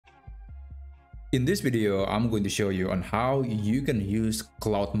In this video, I'm going to show you on how you can use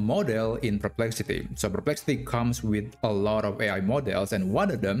Claude model in Perplexity. So Perplexity comes with a lot of AI models, and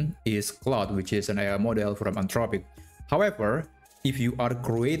one of them is Claude, which is an AI model from Anthropic. However, if you are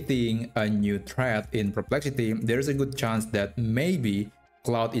creating a new thread in Perplexity, there's a good chance that maybe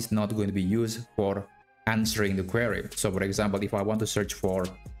Claude is not going to be used for answering the query. So for example, if I want to search for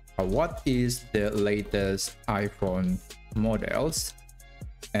what is the latest iPhone models,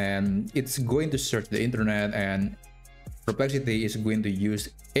 and it's going to search the internet, and Perplexity is going to use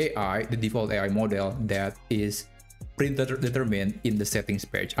AI, the default AI model that is predetermined in the settings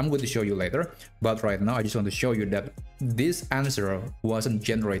page. I'm going to show you later, but right now I just want to show you that this answer wasn't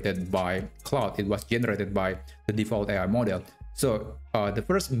generated by Claude. It was generated by the default AI model. So the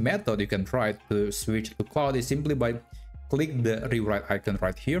first method you can try to switch to Claude is simply by click the rewrite icon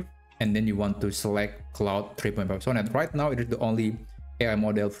right here, and then you want to select Claude 3.5 Sonnet. Right now it is the only AI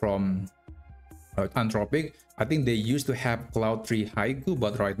model from Anthropic. I think they used to have Claude 3 Haiku,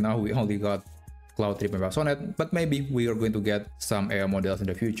 but right now we only got Claude 3.5 Sonnet, but maybe we are going to get some AI models in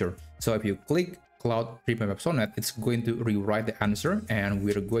the future. So if you click Claude 3.5 Sonnet, it's going to rewrite the answer, and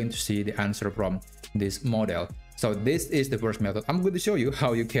we're going to see the answer from this model. So this is the first method. I'm going to show you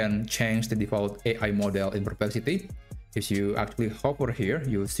how you can change the default AI model in Perplexity. If you actually hover here,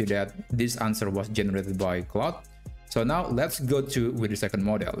 you'll see that this answer was generated by Claude. So now let's go with the second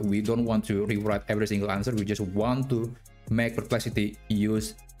model. We don't want to rewrite every single answer. We just want to make Perplexity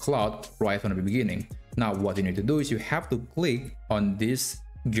use Claude right from the beginning. Now what you need to do is you have to click on this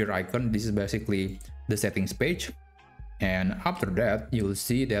gear icon. This is basically the settings page. And after that, you'll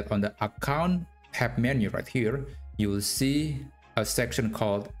see that on the account tab menu right here, you will see a section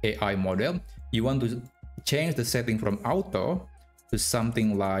called AI model. You want to change the setting from auto to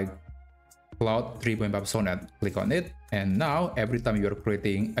something like Claude 3.5 Sonnet. Click on it, and now every time you're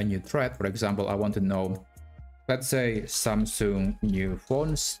creating a new thread, for example, I want to know, let's say Samsung new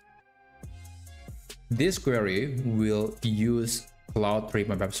phones, this query will use Claude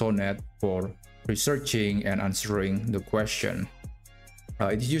 3.5 Sonnet for researching and answering the question.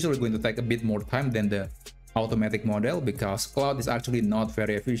 It's usually going to take a bit more time than the automatic model because Claude is actually not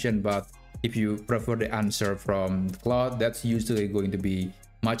very efficient, but if you prefer the answer from Claude, that's usually going to be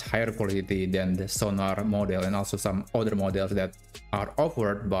much higher quality than the Sonar model and also some other models that are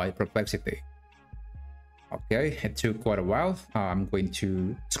offered by Perplexity. Okay, it took quite a while. I'm going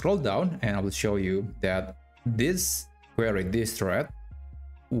to scroll down and I will show you that this query, this thread,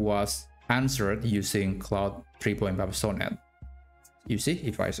 was answered using Claude 3.5 Sonnet. You see,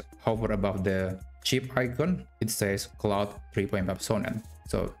 if I hover above the chip icon, it says Claude 3.5 Sonnet.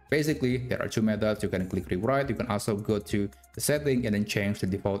 So basically, there are two methods. You can click rewrite. You can also go to the setting and then change the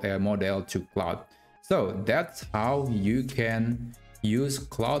default AI model to Claude. So that's how you can use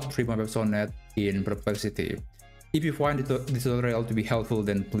Claude 3.5 Sonnet in Perplexity. If you find this tutorial to be helpful,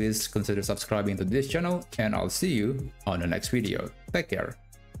 then please consider subscribing to this channel, and I'll see you on the next video. Take care.